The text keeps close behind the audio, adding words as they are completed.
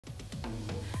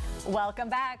Welcome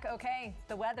back. Okay,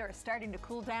 the weather is starting to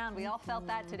cool down. We all felt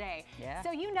that today. Yeah.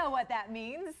 So you know what that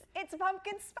means. It's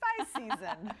pumpkin spice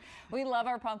season. We love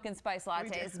our pumpkin spice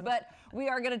lattes, but we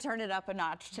are going to turn it up a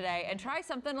notch today and try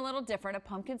something a little different, a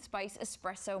pumpkin spice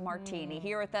espresso martini.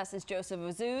 Here with us is Joseph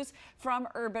Azzouz from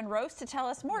Urban Roast to tell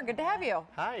us more. Good to have you.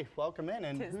 Hi, welcome in.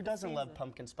 And Tis who the doesn't love season.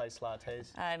 pumpkin spice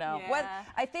lattes? I know. Yeah. Well,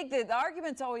 I think that the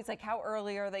argument's always like, how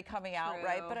early are they coming out, True.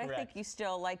 right? But I think Correct. you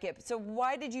still like it. So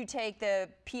why did you take the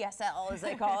PSL, as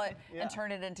they call it, Yeah. and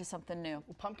turn it into something new?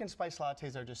 Pumpkin spice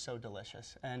lattes are just so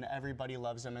delicious and everybody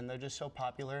loves them and they're just so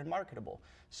popular and marketable.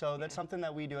 So that's something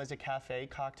that we do as a cafe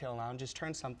cocktail lounge, is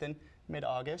turn something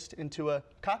mid-August into a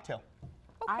cocktail.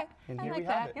 Okay, And I here like we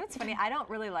have that. it. You know what's funny? I don't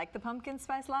really like the pumpkin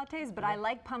spice lattes, but I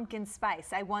like pumpkin spice.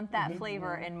 I want that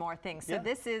flavor in more things. So Yeah.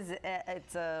 this is,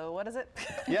 it's a, what is it?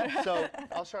 Yeah, so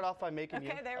I'll start off by making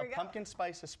Okay, you there we a go. pumpkin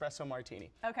spice espresso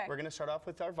martini. Okay. We're gonna start off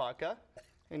with our vodka.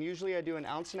 And usually I do 1.5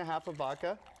 ounces of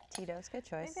vodka. Tito's, good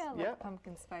choice. Maybe I like Yeah.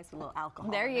 pumpkin spice with a little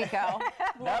alcohol. There in you it. go.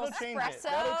 That'll Little change it. espresso,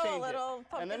 That'll change little it.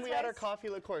 pumpkin And then we add our spice. coffee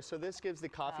liqueur. So this gives the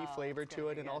coffee flavor it's to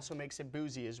gonna it be and good. also makes it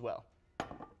boozy as well.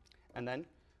 And then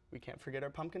we can't forget our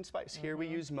pumpkin spice. Here we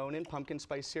use Monin pumpkin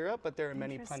spice syrup, but there are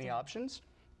plenty Interesting. options.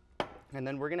 And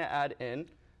then we're gonna add in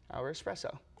our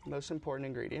espresso, most important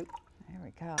ingredient. There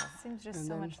we go. Seems just And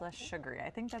so then- much less sugary. I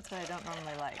think that's what I don't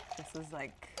normally like. This is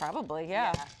like, Probably,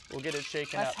 yeah. Yeah. We'll get it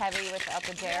shaken Less up. heavy without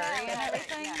the dairy Yeah, and right,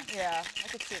 everything. Yeah, I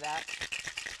could see that.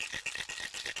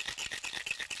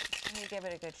 Let me give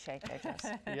it a good shake there,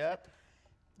 Jess. Yep.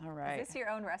 All right. is this your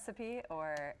own recipe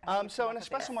or? how did you So come an up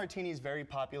with espresso this? martini is very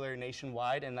popular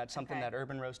nationwide, and that's something Okay. that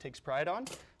Urban Roast takes pride on.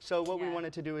 So what we Yeah.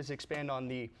 wanted to do is expand on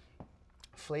the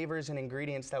flavors and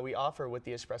ingredients that we offer with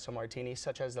the espresso martini,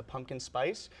 such as the pumpkin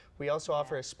spice. We also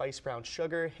offer a spice brown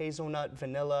sugar, hazelnut,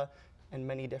 vanilla, and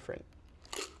many different.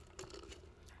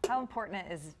 How important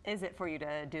is it for you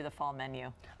to do the fall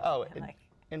menu? Oh, And like-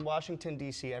 in Washington,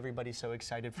 D.C., everybody's so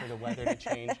excited for the weather to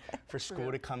change, for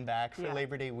school to come back, for Yeah.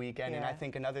 Labor Day weekend. And I Yeah.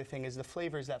 think another thing is the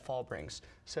flavors that fall brings,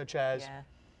 such as Yeah.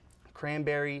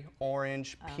 cranberry,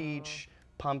 orange, peach,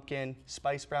 pumpkin,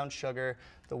 spice brown sugar,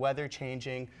 the weather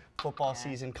changing, football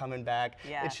season coming back.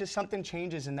 Yeah. It's just something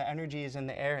changes and the energy is in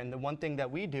the air. And the one thing that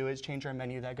we do is change our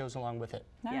menu that goes along with it.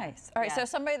 Nice. All right, Yeah. so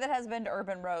somebody that has been to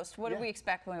Urban Roast, what do Yeah. we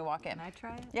expect when we walk in? Can I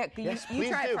try it? Yeah, Yes, you please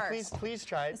try do. it first. Please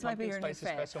try it. This might be your new Pumpkin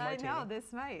spice fave. espresso I martini. know,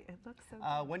 this might. It looks so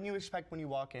good. What you expect when you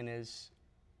walk in is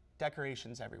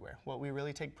decorations everywhere. What we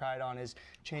really take pride on is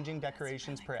changing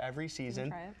decorations per every season.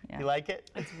 try it? Yeah. You like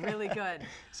it? It's really good.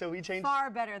 So we change.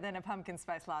 Far better than a pumpkin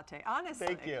spice latte, honestly.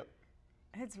 Thank you.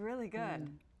 It's really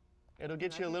good. It'll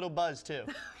get you a little buzz too.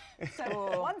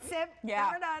 So one sip,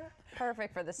 Yeah. we're done.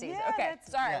 Perfect for the season. Yeah, Okay,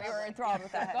 that's- sorry, Yes. we were enthralled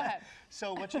with that. Go ahead.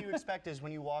 So what you expect is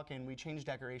when you walk in, we change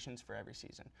decorations for every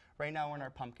season. Right now we're in our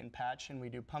pumpkin patch and we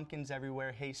do pumpkins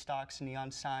everywhere, haystacks, neon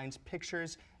signs,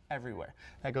 pictures everywhere.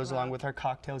 That goes along with our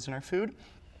cocktails and our food.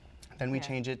 Then we Yeah.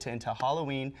 change it into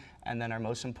Halloween and then our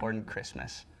most important,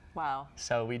 Christmas. Wow.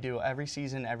 So we do every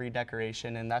season, every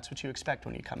decoration, and that's what you expect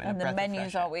when you come in. And a the breath of menu's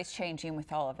fresh air. always changing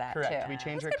with all of that, Correct. too. We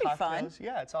change That's our gonna be fun. cocktails.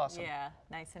 Yeah, it's awesome. Yeah,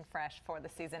 nice and fresh for the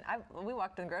season. We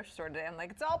walked in the grocery store today. I'm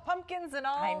like, it's all pumpkins and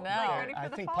all. I know. Like, ready for I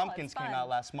the think fall. pumpkins It's came fun. out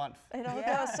last month. It all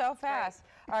Yeah, goes so it's great. fast.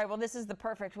 All right, well, this is the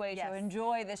perfect way Yes. to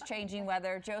enjoy this changing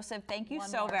weather. Joseph, thank you One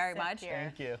so more very sip much. here.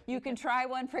 Thank you. You can try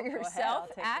one for ahead, yourself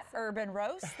I'll take at this. Urban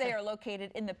Roast. They are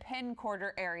located in the Penn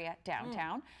Quarter area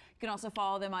downtown. You can also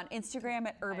follow them on Instagram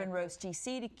at Urban Roast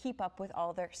DC to keep up with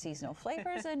all their seasonal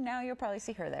flavors. And now you'll probably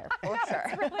see her there for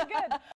sure. Really good.